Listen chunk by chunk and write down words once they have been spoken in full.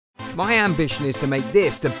My ambition is to make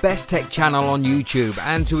this the best tech channel on YouTube,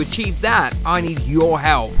 and to achieve that, I need your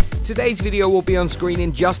help. Today's video will be on screen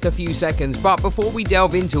in just a few seconds, but before we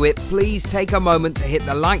delve into it, please take a moment to hit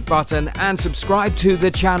the like button and subscribe to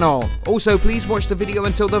the channel. Also, please watch the video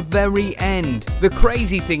until the very end. The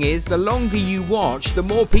crazy thing is, the longer you watch, the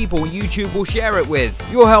more people YouTube will share it with.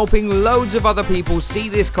 You're helping loads of other people see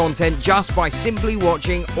this content just by simply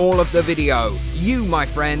watching all of the video. You, my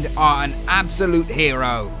friend, are an absolute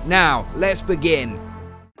hero. Now, let's begin.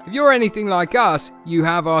 If you're anything like us, you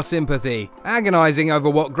have our sympathy. Agonizing over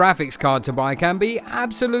what graphics card to buy can be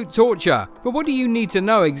absolute torture. But what do you need to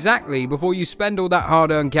know exactly before you spend all that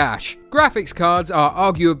hard-earned cash? Graphics cards are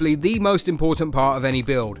arguably the most important part of any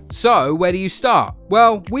build. So, where do you start?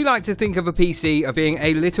 Well, we like to think of a PC as being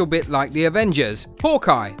a little bit like the Avengers.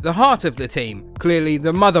 Hawkeye, the heart of the team. Clearly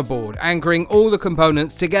the motherboard, anchoring all the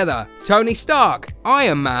components together. Tony Stark,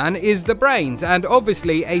 Iron Man, is the brains, and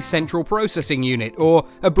obviously a central processing unit, or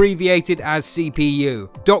abbreviated as CPU.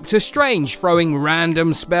 Doctor Strange throwing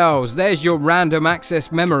random spells. There's your random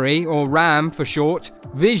access memory, or RAM for short.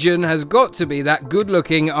 Vision has got to be that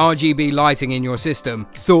good-looking RGB lighting in your system.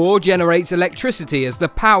 Thor generates electricity as the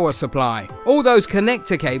power supply. All those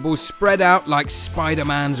connector cables spread out like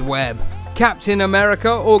Spider-Man's web. Captain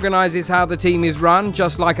America organizes how the team is run,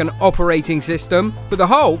 just like an operating system. But the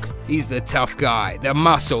Hulk, he's the tough guy, the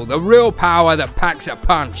muscle, the real power that packs a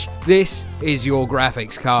punch. This is your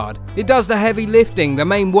graphics card. It does the heavy lifting, the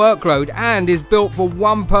main workload, and is built for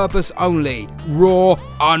one purpose only: raw,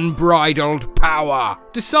 unbridled power.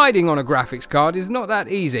 Deciding on a graphics card is not that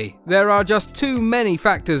easy. There are just too many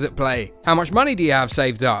factors at play. How much money do you have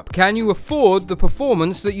saved up? Can you afford the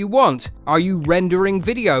performance that you want? Are you rendering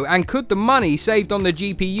video? And could the money saved on the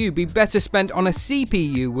GPU be better spent on a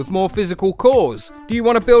CPU with more physical cores? Do you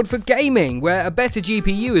want to build for gaming, where a better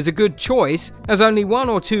GPU is a good choice, as only 1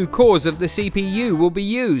 or 2 cores of the CPU will be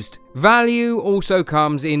used? Value also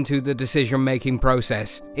comes into the decision-making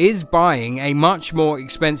process. Is buying a much more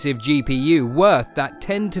expensive GPU worth that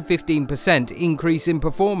 10 to 15% increase in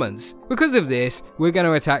performance? Because of this, we're going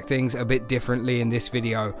to attack things a bit differently in this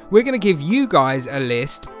video. We're going to give you guys a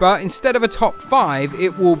list, but instead of a top 5,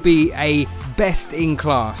 it will be a best in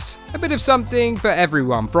class. A bit of something for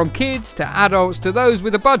everyone, from kids to adults to those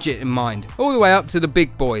with a budget in mind, all the way up to the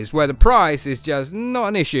big boys, where the price is just not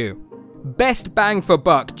an issue. Best bang for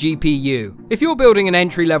buck GPU. If you're building an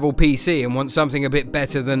entry-level PC and want something a bit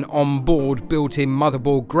better than on-board built-in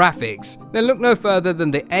motherboard graphics, then look no further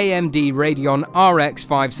than the AMD Radeon RX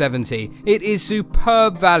 570. It is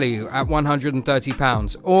superb value at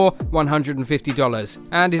 £130 or $150,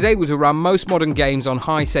 and is able to run most modern games on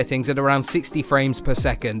high settings at around 60 frames per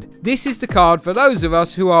second. This is the card for those of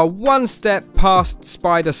us who are one step past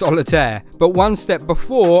Spider Solitaire, but one step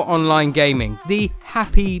before online gaming. The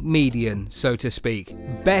happy median, so to speak.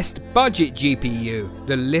 Best budget GPU,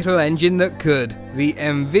 the little engine that could. The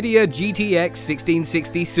Nvidia GTX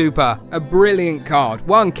 1660 Super, a brilliant card,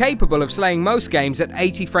 one capable of slaying most games at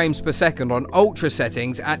 80 frames per second on ultra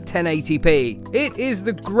settings at 1080p. It is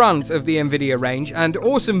the grunt of the Nvidia range and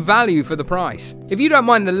awesome value for the price. If you don't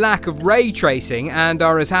mind the lack of ray tracing and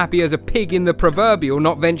are as happy as a pig in the proverbial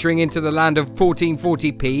not venturing into the land of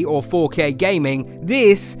 1440p or 4K gaming,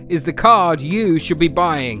 this is the card you should be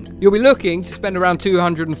buying. You'll be looking to spend around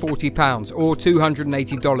 £240 or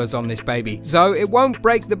 $280 on this baby, so it won't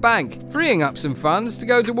break the bank, freeing up some funds to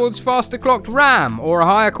go towards faster clocked RAM or a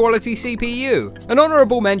higher quality CPU. An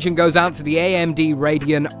honourable mention goes out to the AMD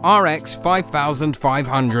Radeon RX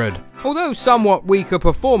 5500. Although somewhat weaker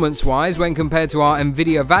performance-wise when compared to our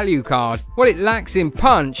Nvidia value card, what it lacks in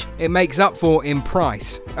punch, it makes up for in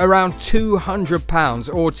price. Around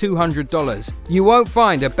 £200 or $200. You won't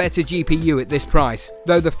find a better GPU at this price,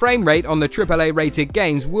 though the frame rate on the AAA rated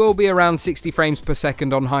games will be around 60 frames per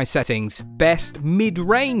second on high settings. Best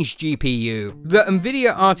mid-range GPU. The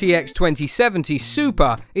Nvidia RTX 2070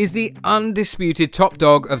 Super is the undisputed top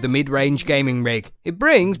dog of the mid-range gaming rig. It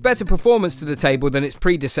brings better performance to the table than its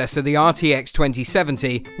predecessor, the RTX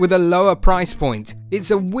 2070, with a lower price point.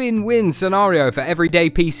 It's a win-win scenario for everyday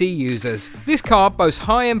PC users. This card boasts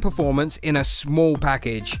high-end performance in a small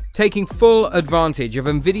package, taking full advantage of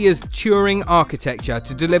Nvidia's Turing architecture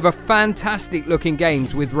to deliver fantastic-looking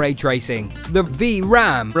games with ray tracing. The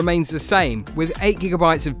VRAM remains the same, with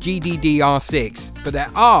 8GB of GDDR6, but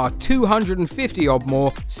there are 250-odd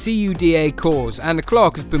more CUDA cores, and the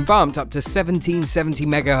clock has been bumped up to 1770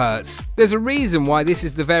 MHz. There's a reason why this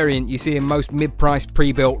is the variant you see in most mid-priced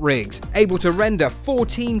pre-built rigs, able to render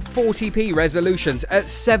 1440p resolutions at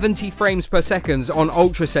 70 frames per second on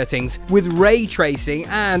ultra settings with ray tracing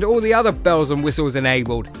and all the other bells and whistles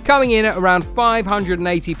enabled. Coming in at around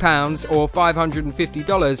 £580 or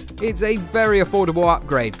 $550, it's a very affordable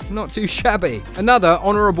upgrade, not too shabby. Another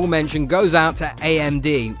honourable mention goes out to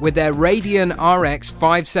AMD with their Radeon RX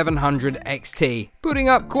 5700 XT, putting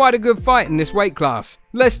up quite a good fight in this weight class.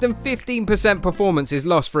 Less than 15% performance is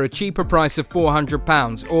lost for a cheaper price of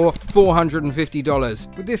 £400 or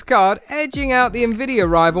 $450, with this card edging out the Nvidia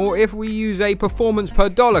rival if we use a performance per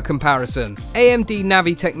dollar comparison. AMD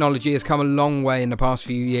Navi technology has come a long way in the past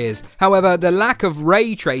few years. However, the lack of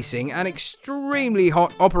ray tracing and extremely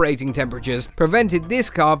hot operating temperatures prevented this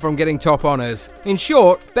card from getting top honours. In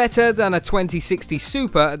short, better than a 2060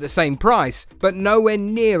 Super at the same price, but nowhere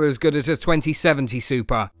near as good as a 2070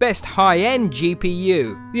 Super. Best high-end GPU.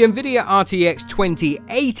 The Nvidia RTX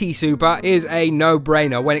 2080 Super is a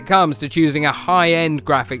no-brainer when it comes to choosing a high-end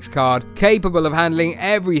graphics card capable of handling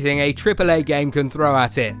everything a AAA game can throw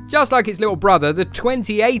at it. Just like its little brother, the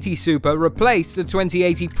 2080 Super replaced the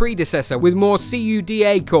 2080 predecessor with more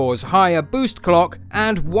CUDA cores, higher boost clock,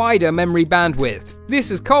 and wider memory bandwidth. This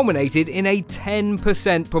has culminated in a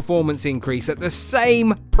 10% performance increase at the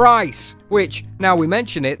same price, which, now we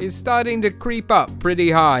mention it, is starting to creep up pretty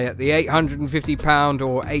high at the £850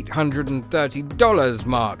 or $830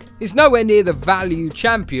 mark. It's nowhere near the value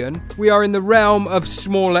champion. We are in the realm of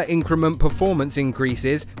smaller increment performance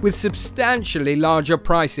increases with substantially larger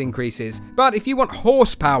price increases. But if you want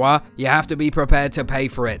horsepower, you have to be prepared to pay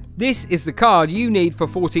for it. This is the card you need for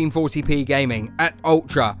 1440p gaming at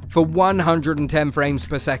Ultra for 110 frames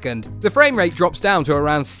per second. The frame rate drops down to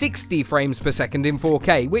around 60 frames per second in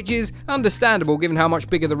 4K, which is understandable given how much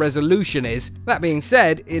bigger the resolution is. That being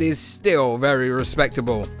said, it is still very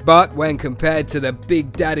respectable. But when compared to the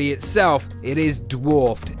Big Daddy itself, it is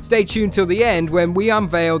dwarfed. Stay tuned till the end when we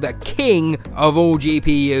unveil the king of all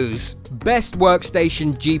GPUs. Best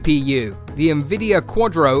workstation GPU. The Nvidia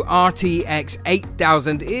Quadro RTX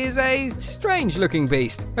 8000 is a strange looking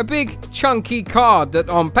beast. A big, chunky card that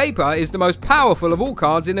on paper is the most powerful of all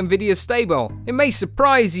cards in Nvidia's stable. It may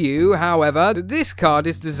surprise you, however, that this card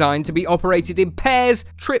is designed to be operated in pairs,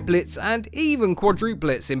 triplets, and even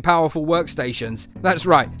quadruplets in powerful workstations. That's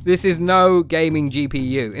right, this is no gaming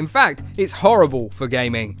GPU. In fact, it's horrible for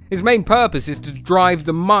gaming. Its main purpose is to drive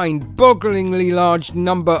the mind-bogglingly large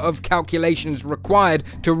number of calculations required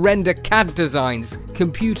to render CAD designs,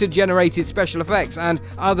 computer-generated special effects, and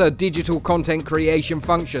other digital content creation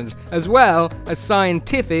functions, as well as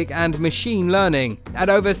scientific and machine learning. At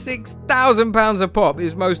over £6,000 a pop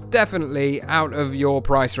is most definitely out of your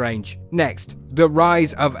price range. Next, the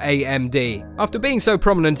rise of AMD. After being so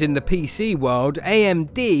prominent in the PC world,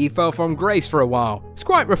 AMD fell from grace for a while. It's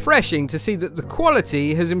quite refreshing to see that the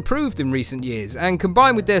quality has improved in recent years, and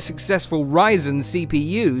combined with their successful Ryzen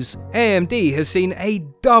CPUs, AMD has seen a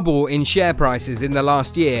double in share prices in the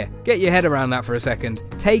last year. Get your head around that for a second.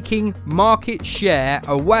 Taking market share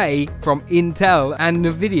away from Intel and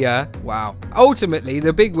Nvidia. Wow. Ultimately,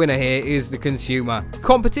 the big winner here is the consumer.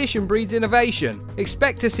 Competition breeds innovation.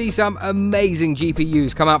 Expect to see some amazing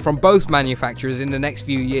GPUs come out from both manufacturers in the next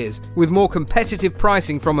few years, with more competitive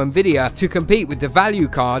pricing from Nvidia to compete with the value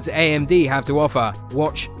cards AMD have to offer.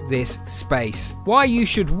 Watch this space. Why you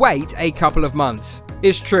should wait a couple of months.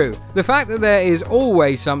 It's true, the fact that there is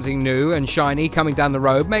always something new and shiny coming down the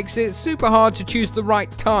road makes it super hard to choose the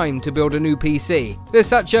right time to build a new PC. There's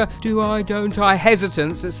such a do I, don't I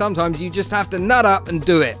hesitance that sometimes you just have to nut up and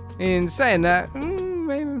do it. In saying that,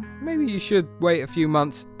 maybe you should wait a few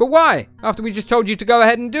months. But why? After we just told you to go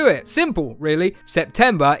ahead and do it. Simple, really.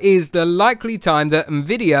 September is the likely time that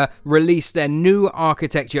Nvidia release their new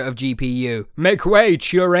architecture of GPU. Make way,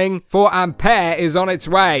 Turing, for Ampere is on its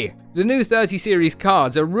way. The new 30 series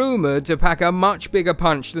cards are rumoured to pack a much bigger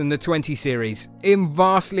punch than the 20 series, in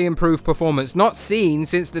vastly improved performance not seen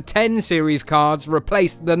since the 10 series cards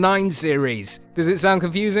replaced the 9 series. Does it sound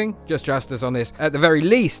confusing? Just trust us on this. At the very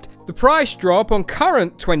least, the price drop on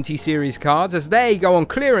current 20 series cards as they go on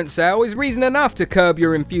clearance sale is reason enough to curb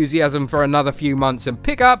your enthusiasm for another few months and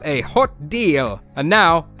pick up a hot deal. And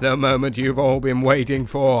now, the moment you've all been waiting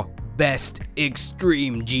for. Best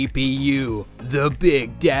extreme GPU, the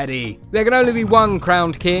Big Daddy. There can only be one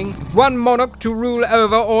crowned king, one monarch to rule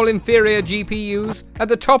over all inferior GPUs. At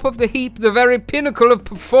the top of the heap, the very pinnacle of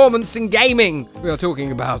performance in gaming. We are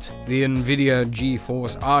talking about the Nvidia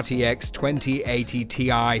GeForce RTX 2080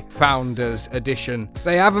 Ti Founders Edition.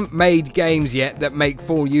 They haven't made games yet that make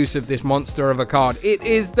full use of this monster of a card. It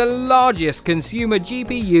is the largest consumer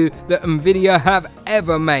GPU that Nvidia have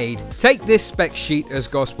ever made. Take this spec sheet as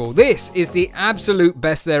gospel. This This is the absolute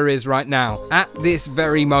best there is right now, at this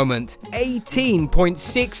very moment.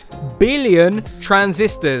 18.6 billion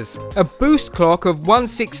transistors, a boost clock of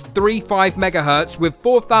 1635 MHz with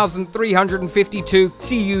 4352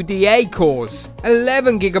 CUDA cores,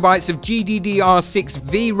 11 GB of GDDR6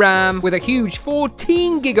 VRAM with a huge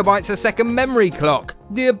 14 GB a second memory clock,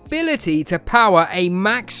 the ability to power a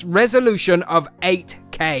max resolution of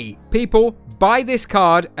 8K. People, buy this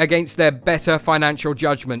card against their better financial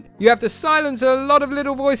judgment. You have to silence a lot of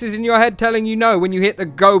little voices in your head telling you no when you hit the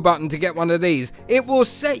go button to get one of these. It will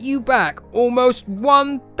set you back almost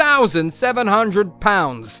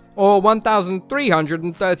 £1,700 or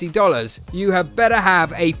 $1,330. You had better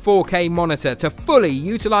have a 4K monitor to fully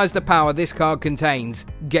utilize the power this card contains.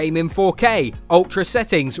 Game in 4K, ultra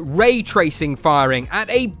settings, ray tracing firing at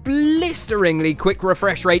a blisteringly quick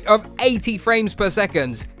refresh rate of 80 frames per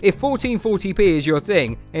second. If 1440p is your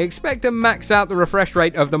thing, expect to max out the refresh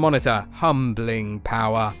rate of the monitor. Humbling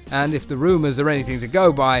power. And if the rumors are anything to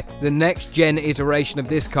go by, the next gen iteration of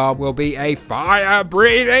this card will be a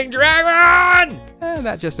fire-breathing dragon! And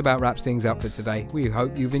that just about wraps things up for today. We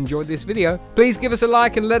hope you've enjoyed this video. Please give us a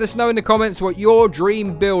like and let us know in the comments what your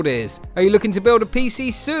dream build is. Are you looking to build a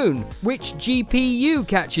PC soon? Which GPU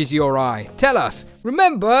catches your eye? Tell us.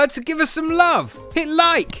 Remember to give us some love. Hit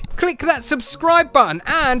like, click that subscribe button,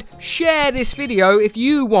 and share this video if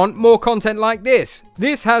you want more content like this.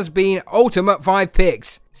 This has been Ultimate 5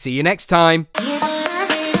 Picks. See you next time.